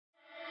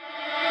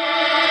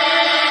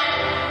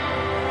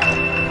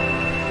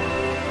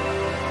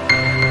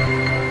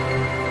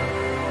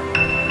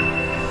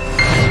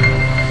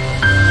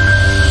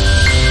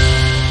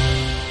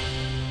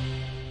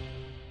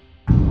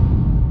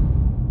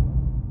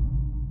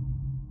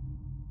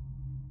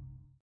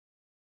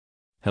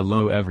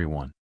Hello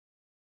everyone.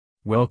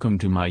 Welcome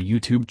to my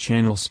YouTube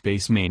channel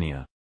Space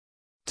Mania.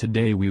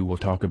 Today we will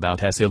talk about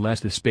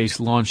SLS, the Space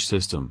Launch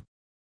System.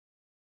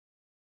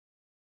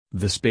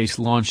 The Space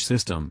Launch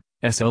System,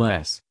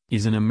 SLS,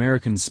 is an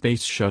American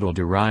space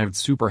shuttle-derived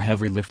super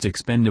heavy-lift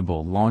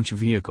expendable launch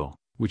vehicle,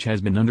 which has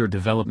been under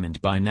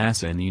development by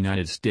NASA in the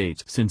United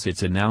States since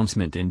its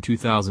announcement in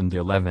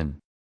 2011.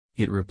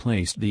 It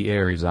replaced the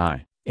Ares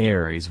I,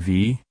 Ares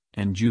V,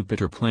 and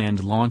Jupiter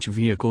planned launch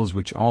vehicles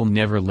which all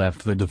never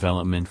left the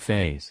development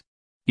phase.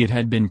 It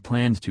had been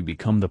planned to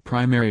become the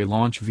primary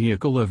launch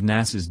vehicle of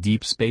NASA's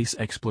deep space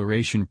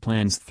exploration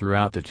plans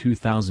throughout the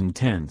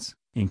 2010s,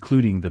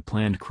 including the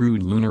planned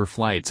crewed lunar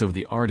flights of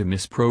the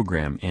Artemis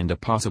program and a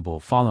possible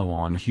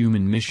follow-on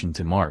human mission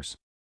to Mars.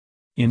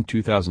 In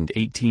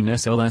 2018,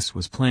 SLS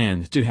was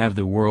planned to have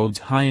the world's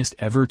highest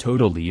ever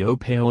total LEO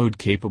payload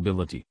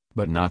capability,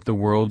 but not the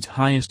world's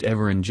highest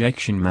ever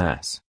injection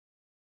mass.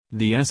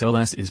 The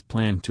SLS is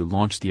planned to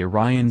launch the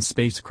Orion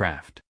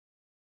spacecraft.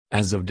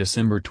 As of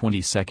December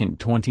 22,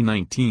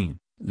 2019,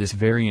 this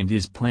variant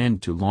is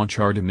planned to launch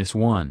Artemis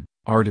I,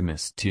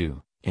 Artemis II,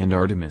 and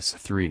Artemis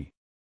III.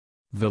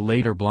 The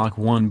later Block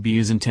 1B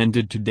is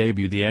intended to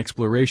debut the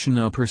exploration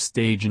upper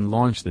stage and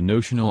launch the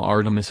notional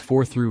Artemis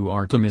IV through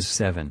Artemis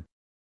VII.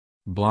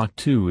 Block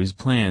 2 is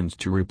planned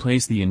to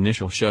replace the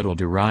initial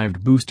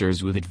shuttle-derived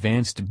boosters with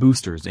advanced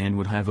boosters and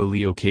would have a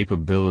LEO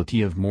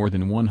capability of more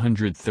than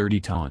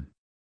 130 tons.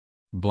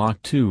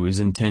 Block 2 is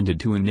intended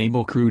to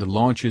enable crewed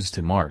launches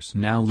to Mars.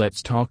 Now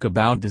let's talk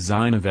about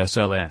design of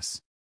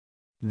SLS.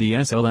 The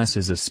SLS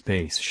is a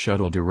space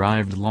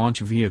shuttle-derived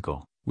launch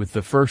vehicle, with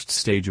the first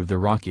stage of the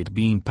rocket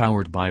being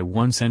powered by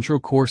one central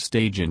core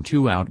stage and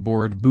two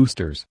outboard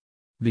boosters.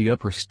 The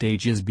upper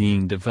stage is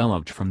being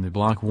developed from the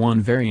Block 1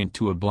 variant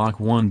to a Block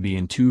 1B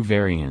and 2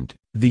 variant,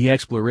 the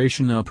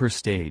Exploration Upper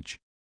Stage.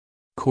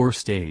 Core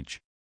Stage.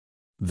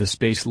 The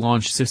Space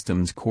Launch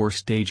System's core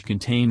stage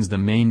contains the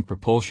main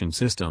propulsion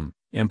system,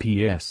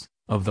 MPS,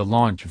 of the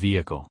launch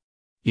vehicle.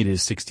 It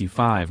is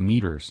 65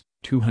 meters,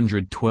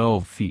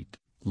 212 feet,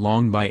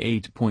 long by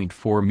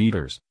 8.4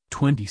 meters,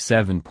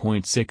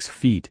 27.6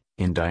 feet,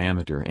 in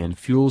diameter and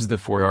fuels the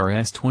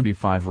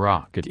 4RS-25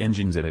 rocket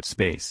engines at its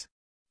base.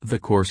 The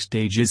core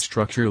stage is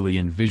structurally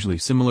and visually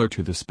similar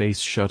to the Space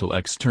Shuttle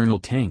external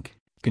tank,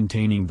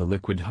 containing the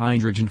liquid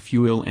hydrogen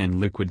fuel and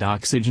liquid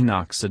oxygen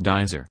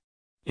oxidizer.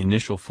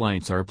 Initial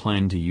flights are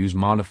planned to use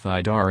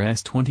modified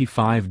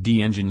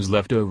RS-25D engines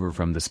left over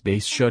from the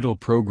Space Shuttle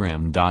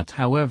program.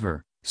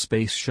 However,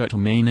 Space Shuttle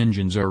main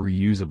engines are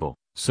reusable,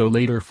 so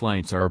later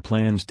flights are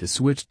planned to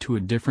switch to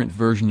a different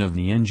version of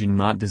the engine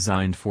not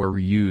designed for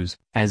reuse,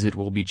 as it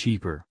will be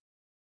cheaper.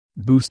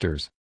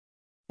 Boosters.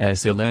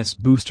 SLS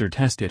booster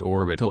test at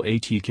Orbital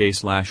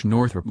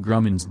ATK/Northrop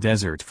Grumman's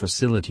Desert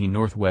Facility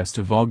northwest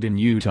of Ogden,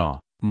 Utah,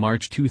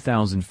 March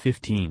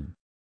 2015.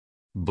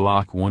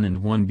 Block 1 and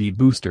 1B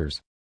boosters.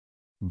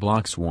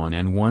 Blocks 1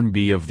 and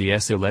 1B of the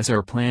SLS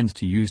are planned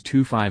to use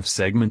two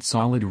 5-segment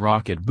solid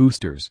rocket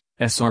boosters,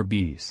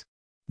 SRBs.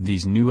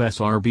 These new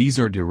SRBs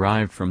are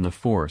derived from the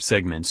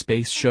 4-segment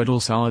Space Shuttle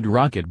solid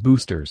rocket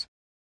boosters.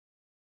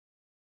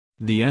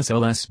 The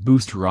SLS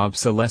Booster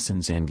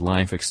Obsolescence and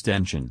Life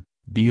Extension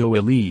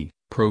 (BOLE)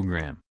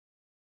 program.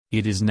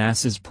 It is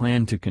NASA's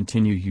plan to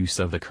continue use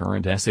of the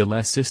current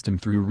SLS system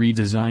through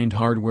redesigned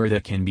hardware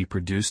that can be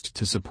produced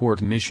to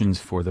support missions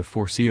for the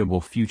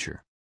foreseeable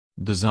future.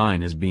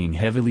 Design is being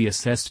heavily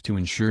assessed to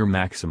ensure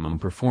maximum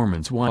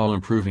performance while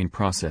improving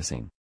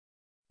processing.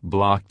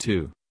 Block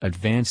 2,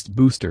 Advanced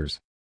Boosters.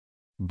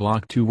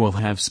 Block 2 will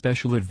have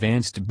special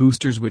advanced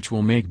boosters which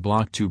will make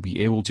Block 2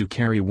 be able to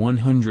carry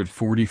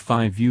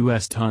 145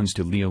 US tons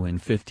to LEO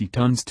and 50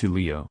 tons to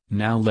LEO.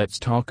 Now let's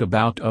talk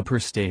about upper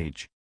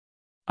stage.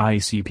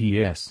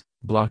 ICPS,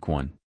 Block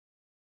 1.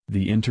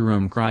 The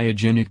Interim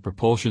Cryogenic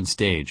Propulsion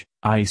Stage,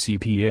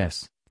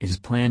 ICPS, is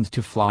planned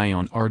to fly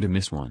on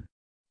Artemis I.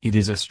 It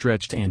is a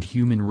stretched and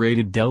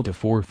human-rated Delta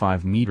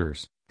 4-5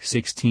 meters,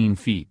 16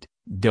 feet,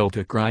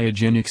 Delta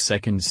Cryogenic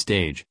Second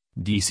Stage,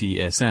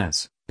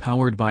 DCSS,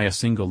 powered by a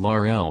single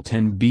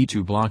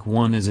RL-10B2. Block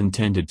 1 is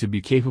intended to be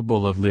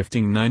capable of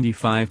lifting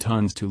 95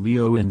 tons to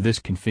LEO in this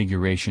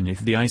configuration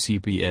if the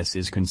ICPS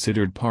is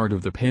considered part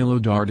of the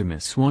payload.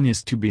 Artemis I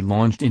is to be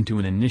launched into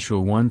an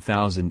initial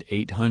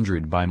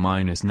 1,800 by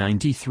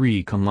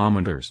 -93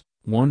 kilometers,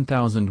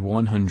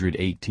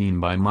 1,118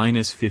 by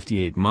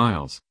 -58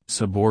 miles,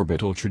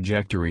 suborbital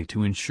trajectory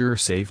to ensure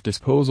safe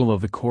disposal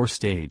of the core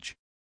stage.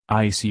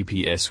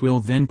 ICPS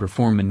will then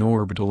perform an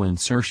orbital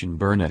insertion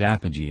burn at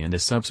apogee and a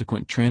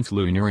subsequent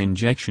translunar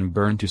injection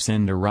burn to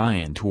send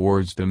Orion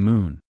towards the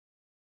Moon.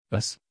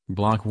 Thus,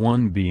 Block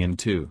 1B and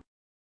 2.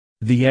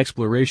 The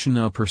Exploration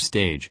Upper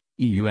Stage,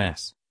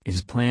 EUS,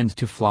 is planned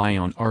to fly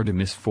on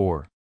Artemis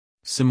IV.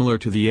 Similar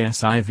to the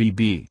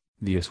SIVB,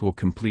 the EUS will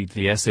complete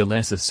the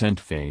SLS ascent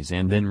phase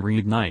and then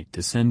reignite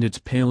to send its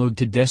payload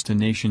to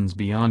destinations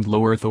beyond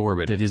low Earth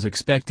orbit. It is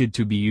expected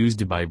to be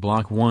used by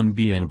Block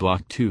 1B and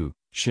Block 2.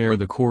 Share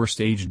the core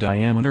stage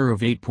diameter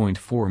of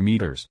 8.4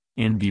 meters,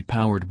 and be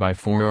powered by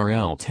 4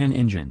 RL-10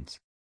 engines.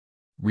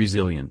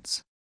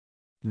 Resilience.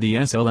 The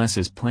SLS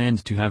is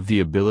planned to have the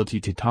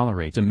ability to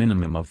tolerate a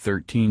minimum of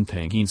 13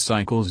 tanking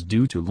cycles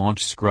due to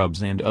launch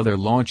scrubs and other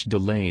launch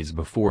delays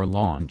before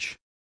launch.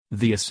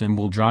 The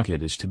assembled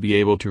rocket is to be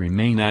able to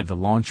remain at the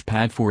launch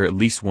pad for at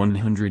least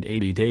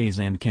 180 days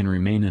and can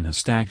remain in a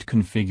stacked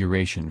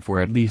configuration for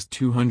at least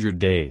 200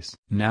 days.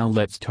 Now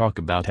let's talk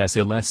about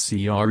SLS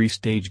CRE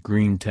Stage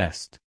Green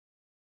Test.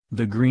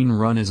 The Green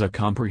Run is a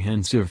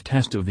comprehensive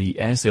test of the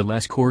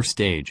SLS core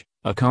stage,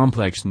 a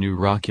complex new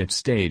rocket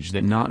stage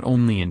that not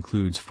only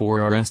includes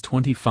 4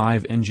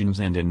 RS-25 engines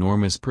and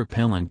enormous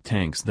propellant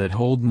tanks that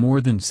hold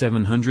more than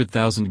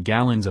 700,000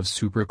 gallons of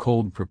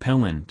super-cold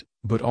propellant,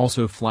 but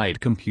also flight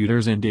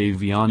computers and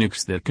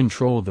avionics that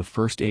control the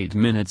first 8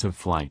 minutes of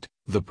flight.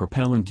 The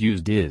propellant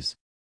used is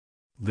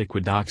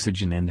liquid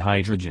oxygen and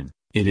hydrogen.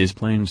 It is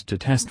planned to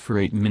test for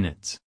 8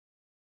 minutes.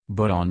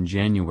 But on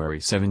January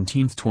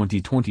 17,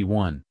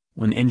 2021,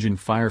 when engine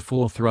fire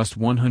full thrust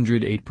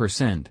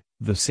 108%,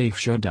 the safe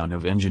shutdown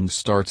of engines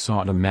starts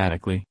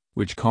automatically,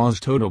 which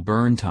caused total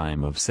burn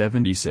time of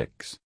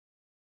 76.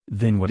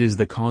 Then what is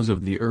the cause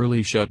of the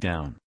early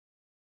shutdown?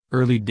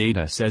 Early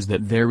data says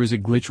that there is a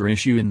glitch or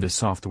issue in the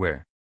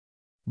software.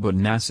 But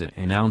NASA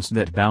announced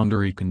that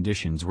boundary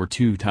conditions were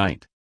too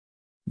tight.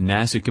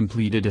 NASA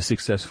completed a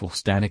successful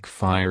static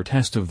fire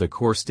test of the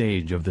core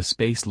stage of the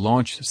Space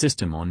Launch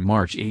System on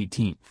March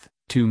 18,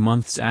 2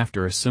 months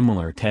after a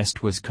similar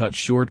test was cut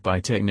short by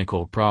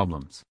technical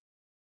problems.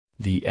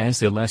 The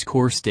SLS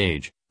core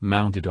stage,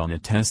 mounted on a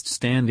test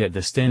stand at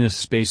the Stennis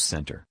Space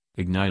Center,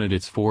 ignited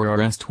its 4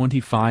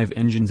 RS-25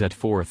 engines at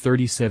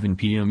 4:37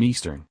 p.m.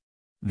 Eastern.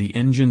 The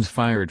engines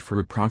fired for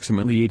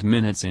approximately 8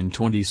 minutes and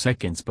 20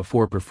 seconds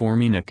before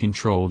performing a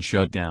controlled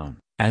shutdown,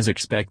 as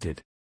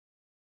expected.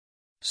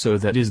 So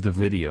that is the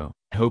video.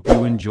 Hope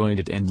you enjoyed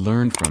it and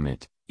learned from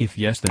it. If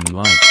yes, then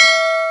like.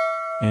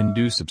 And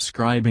do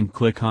subscribe and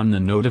click on the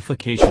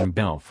notification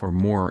bell for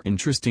more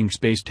interesting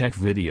space tech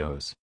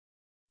videos.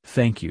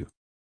 Thank you.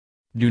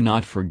 Do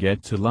not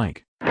forget to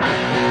like.